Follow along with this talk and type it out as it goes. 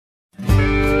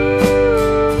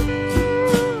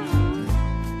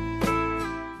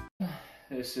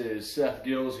This is Seth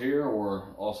Gills here, or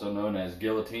also known as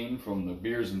Guillotine from the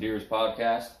Beers and Deers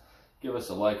podcast. Give us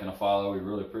a like and a follow. We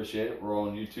really appreciate it. We're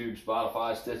on YouTube,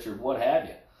 Spotify, Stitcher, what have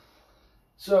you.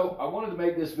 So I wanted to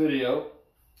make this video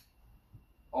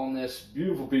on this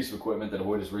beautiful piece of equipment that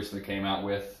Hoyt has recently came out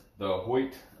with, the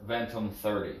Hoyt Ventum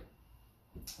 30.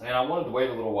 And I wanted to wait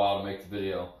a little while to make the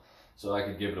video so I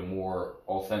could give it a more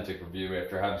authentic review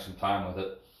after having some time with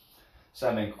it.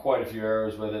 Sending quite a few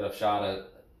arrows with it. I've shot at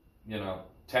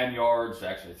 10 yards,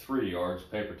 actually 3 yards,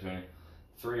 paper tuning,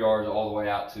 3 yards all the way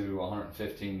out to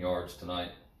 115 yards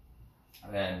tonight.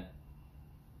 And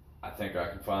I think I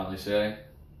can finally say,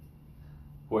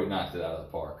 Hoyt knocked it out of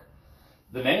the park.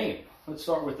 The name, let's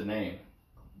start with the name.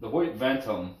 The Hoyt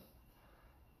Ventum,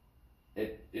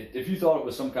 if you thought it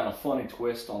was some kind of funny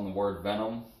twist on the word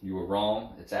venom, you were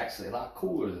wrong. It's actually a lot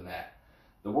cooler than that.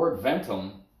 The word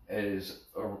ventum is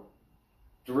a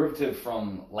derivative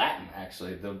from Latin,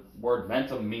 actually. The word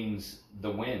ventum means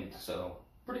the wind, so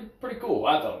pretty cool.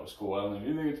 I thought it was cool. I don't know if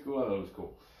you think it's cool. I thought it was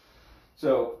cool.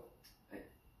 So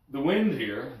the wind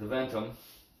here, the ventum,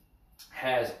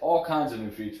 has all kinds of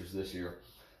new features this year.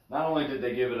 Not only did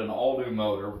they give it an all-new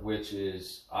motor, which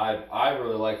is, I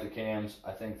really like the cams.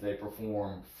 I think they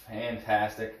perform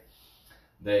fantastic.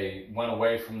 They went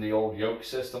away from the old yoke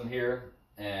system here,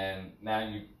 and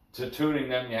now to tuning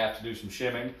them, you have to do some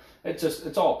shimming.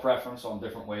 It's all preference on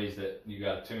different ways that you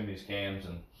got to tune these cams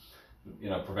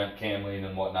and prevent cam lean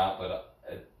and whatnot. But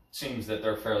it seems that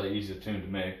they're fairly easy to tune to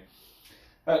me.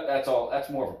 That's all. That's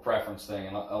more of a preference thing,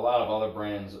 and a lot of other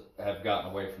brands have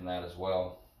gotten away from that as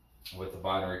well with the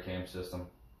binary cam system.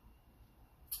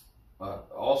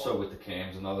 Also with the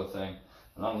cams, another thing,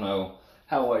 and I don't know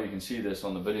how well you can see this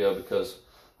on the video because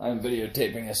I'm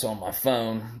videotaping this on my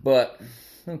phone, but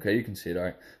okay, you can see it all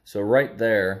right. So right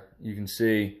there, you can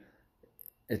see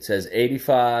it says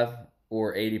 85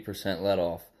 or 80% let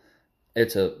off.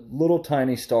 It's a little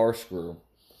tiny star screw.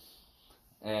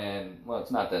 And, well,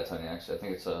 it's not that tiny actually. I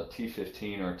think it's a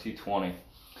T15 or a T20.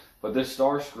 But this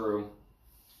star screw,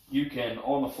 you can,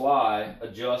 on the fly,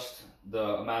 adjust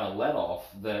the amount of let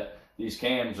off that these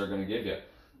cams are going to give you.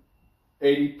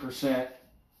 80%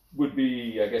 would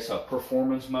be, I guess, a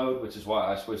performance mode, which is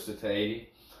why I switched it to 80.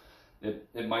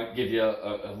 It might give you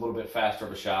a little bit faster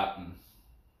of a shot, and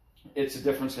it's a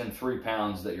difference in 3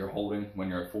 pounds that you're holding when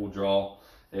you're at full draw.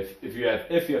 If you have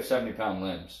 70-pound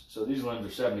limbs, so these limbs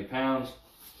are 70 pounds.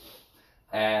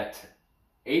 At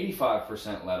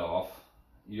 85% let off,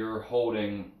 you're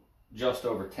holding just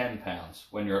over 10 pounds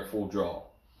when you're at full draw.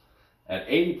 At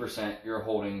 80%, you're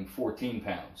holding 14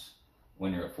 pounds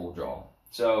when you're at full draw.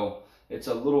 So it's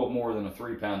a little more than a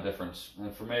 3-pound difference.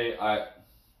 And for me, I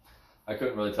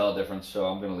couldn't really tell a difference, so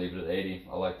I'm going to leave it at 80.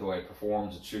 I like the way it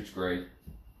performs. It shoots great.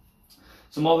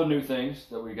 Some other new things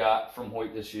that we got from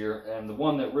Hoyt this year, and the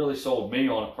one that really sold me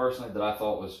on it personally that I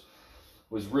thought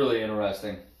was really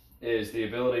interesting is the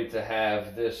ability to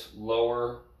have this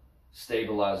lower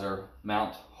stabilizer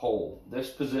mount hole.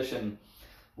 This position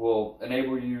will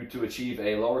enable you to achieve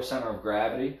a lower center of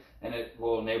gravity, and it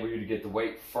will enable you to get the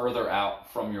weight further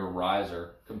out from your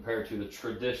riser compared to the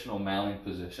traditional mounting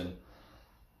position,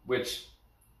 which,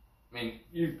 I mean,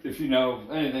 if you know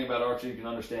anything about archery, you can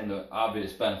understand the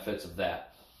obvious benefits of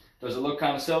that. Does it look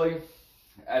kind of silly?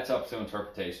 That's up to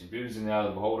interpretation. Beauty's in the eye of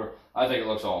the beholder. I think it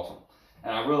looks awesome.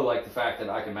 And I really like the fact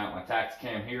that I can mount my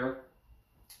Tacticam here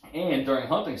and during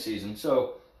hunting season.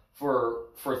 So for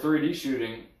 3D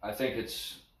shooting, I think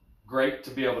it's great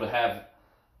to be able to have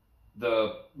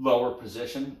the lower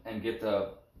position and get the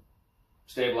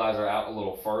stabilizer out a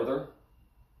little further.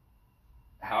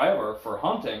 However, for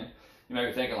hunting,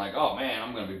 you're thinking like, oh man,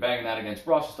 I'm going to be banging that against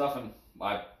brush and stuff, and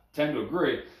I tend to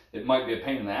agree, it might be a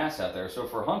pain in the ass out there. So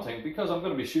for hunting, because I'm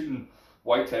going to be shooting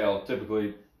whitetail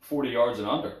typically 40 yards and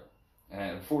under,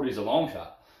 and 40 is a long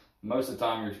shot. Most of the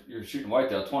time you're shooting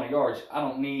whitetail 20 yards. I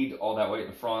don't need all that weight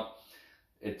in the front.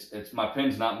 It's my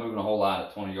pin's not moving a whole lot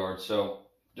at 20 yards. So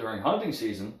during hunting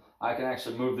season, I can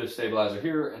actually move this stabilizer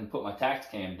here and put my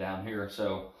Tacticam down here.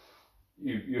 So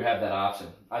you have that option.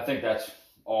 I think that's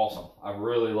awesome. I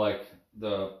really like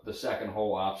the second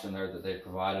hole option there that they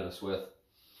provided us with.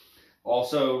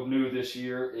 Also new this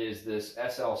year is this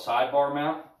SL sidebar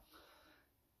mount,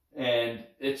 and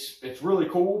it's really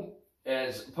cool.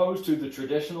 As opposed to the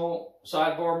traditional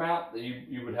sidebar mount that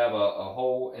you would have a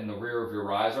hole in the rear of your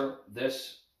riser,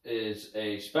 this is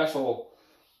a special.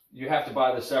 You have to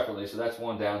buy this separately, so that's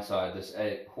one downside. This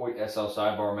Hoyt SL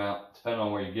sidebar mount, depending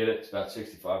on where you get it, it's about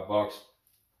 65 bucks.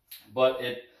 But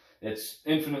it's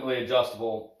infinitely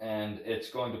adjustable, and it's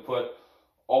going to put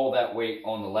all that weight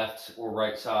on the left or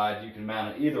right side. You can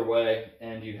mount it either way,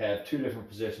 and you have 2 different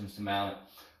positions to mount it.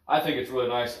 I think it's really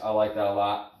nice. I like that a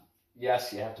lot.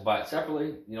 Yes, you have to buy it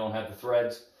separately. You don't have the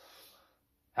threads.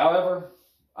 However,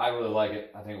 I really like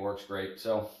it. I think it works great.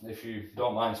 So if you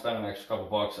don't mind spending an extra couple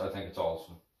bucks, I think it's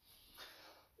awesome.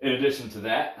 In addition to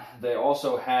that, they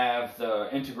also have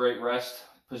the integrate rest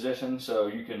position, so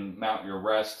you can mount your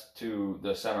rest to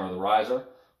the center of the riser,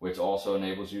 which also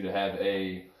enables you to have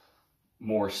a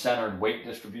more centered weight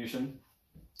distribution.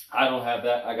 I don't have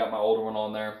that. I got my older one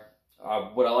on there.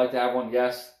 Would I like to have one?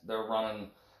 Yes. They're running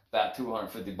about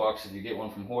 250 bucks if you get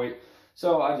one from Hoyt.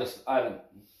 So I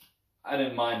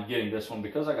didn't mind getting this one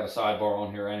because I got a sidebar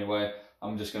on here anyway.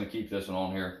 I'm just going to keep this one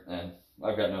on here, and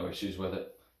I've got no issues with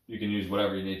it. You can use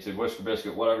whatever you need to, whisker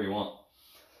biscuit, whatever you want.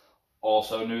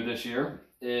 Also new this year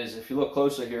is, if you look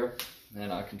closely here,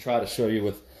 and I can try to show you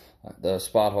with the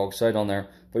Spot Hog sight on there,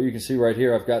 but you can see right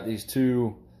here I've got these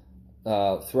two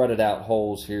threaded out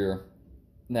holes here.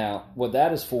 Now what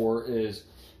that is for is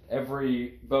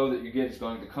every bow that you get is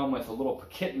going to come with a little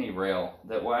Guillotine rail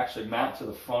that will actually mount to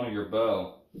the front of your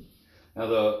bow. Now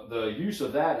the use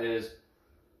of that is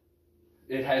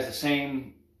it has the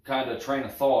same kind of train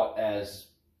of thought as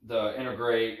the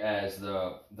integrate, as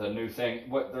the new thing.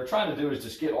 What they're trying to do is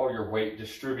just get all your weight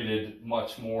distributed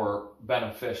much more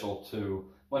beneficial to,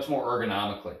 much more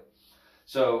ergonomically.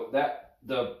 So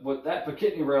what that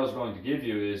Guillotine rail is going to give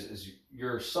you is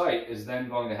your sight is then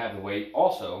going to have the weight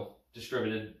also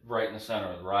distributed right in the center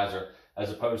of the riser,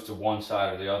 as opposed to one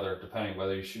side or the other, depending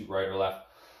whether you shoot right or left.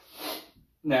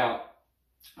 Now,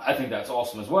 I think that's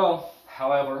awesome as well.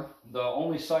 However, the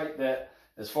only sight that,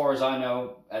 as far as I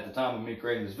know, at the time of me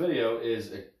creating this video,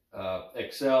 is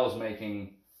Excel's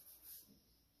making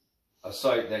a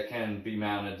sight that can be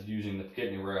mounted using the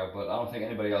Guillotine rail, but I don't think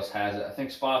anybody else has it. I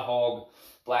think Spot Hog,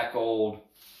 Black Gold,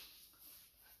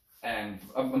 and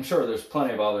I'm sure there's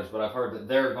plenty of others, but I've heard that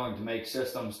they're going to make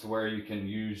systems to where you can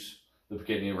use the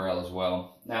Guillotine rail as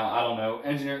well. Now, I don't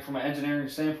know, from an engineering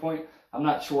standpoint, I'm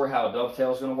not sure how a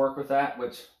dovetail is going to work with that,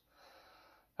 which,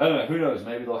 I don't know, who knows,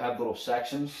 maybe they'll have little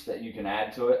sections that you can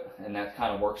add to it, and that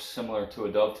kind of works similar to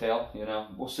a dovetail, you know.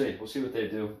 We'll see what they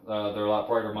do. They're a lot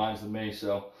brighter minds than me,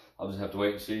 so I'll just have to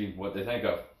wait and see what they think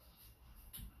of.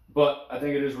 But I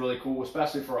think it is really cool,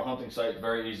 especially for a hunting sight.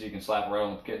 Very easy. You can slap right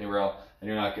on the Guillotine rail, and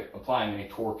you're not applying any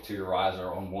torque to your riser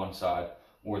on one side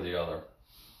or the other.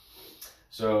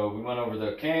 So we went over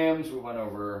the cams, we went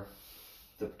over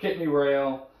the Guillotine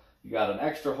rail. You got an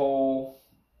extra hole.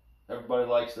 Everybody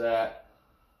likes that.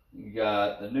 You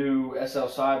got the new SL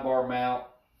sidebar mount.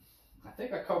 I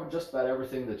think I covered just about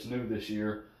everything that's new this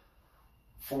year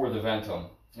for the Ventum.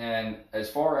 And as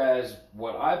far as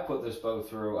what I put this bow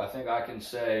through, I think I can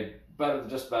say better than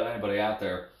just about anybody out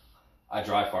there, I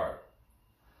dry fired.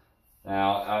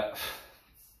 Now,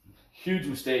 huge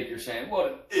mistake. You're saying, what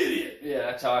an idiot. Yeah,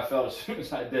 that's how I felt as soon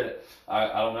as I did it. I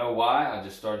don't know why. I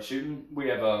just started shooting. We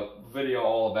have a video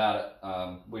all about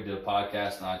it. We did a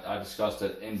podcast, and I discussed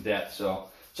it in depth. So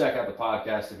check out the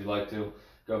podcast if you'd like to.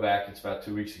 Go back. It's about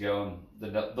 2 weeks ago,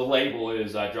 and the label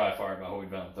is I dry fired my Hoyt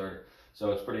Ventum 30.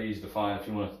 So it's pretty easy to find if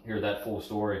you want to hear that full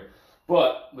story.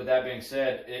 But with that being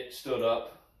said, it stood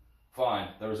up fine.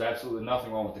 There was absolutely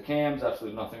nothing wrong with the cams,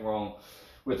 absolutely nothing wrong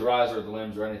with the riser or the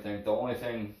limbs or anything. The only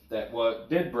thing that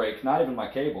did break, not even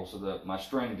my cable, so my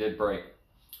string did break.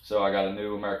 So I got a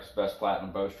new America's Best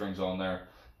Platinum bowstrings on there,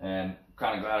 and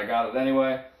kind of glad I got it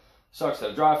anyway. Sucks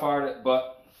that I dry fired it,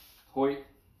 but Hoyt,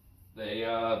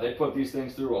 they put these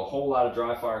things through a whole lot of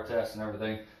dry fire tests and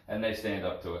everything, and they stand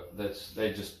up to it.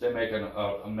 They make an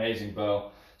amazing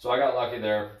bow. So I got lucky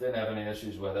there, didn't have any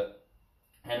issues with it.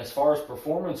 And as far as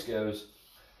performance goes,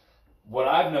 what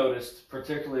I've noticed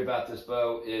particularly about this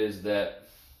bow is that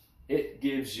it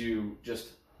gives you just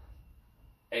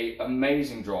an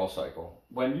amazing draw cycle.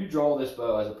 When you draw this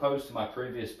bow, as opposed to my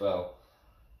previous bow,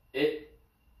 it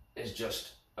is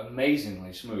just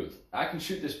amazingly smooth. I can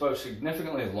shoot this bow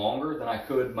significantly longer than I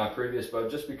could my previous bow,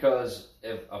 just because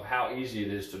of how easy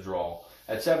it is to draw.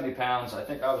 At 70 pounds, I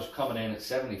think I was coming in at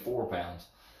 74 pounds.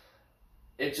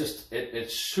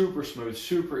 It's super smooth,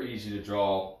 super easy to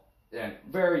draw, and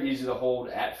very easy to hold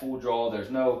at full draw.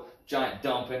 There's no giant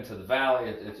dump into the valley.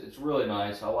 It's really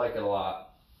nice. I like it a lot.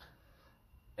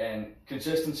 And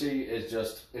consistency is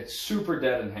it's super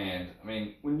dead in hand. I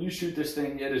mean, when you shoot this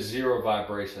thing, it is zero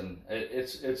vibration.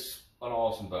 It's an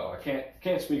awesome bow. I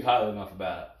can't speak highly enough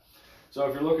about it. So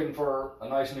if you're looking for a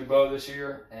nice new bow this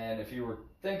year, and if you were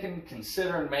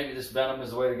considering maybe this Ventum is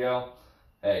the way to go,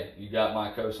 hey, you got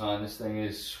my cosign. This thing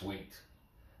is sweet.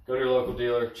 Go to your local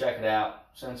dealer, check it out,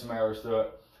 send some arrows through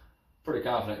it. Pretty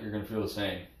confident you're going to feel the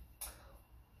same.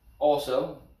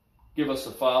 Also, give us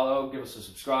a follow, give us a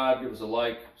subscribe, give us a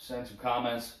like, send some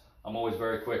comments. I'm always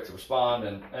very quick to respond,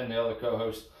 and the other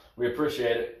co-hosts. We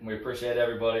appreciate it. We appreciate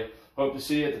everybody. Hope to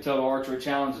see you at the Total Archery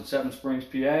Challenge in Seven Springs,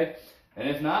 PA. And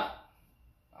if not,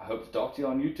 I hope to talk to you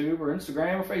on YouTube or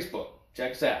Instagram or Facebook.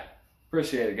 Check us out.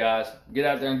 Appreciate it, guys. Get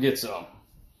out there and get some.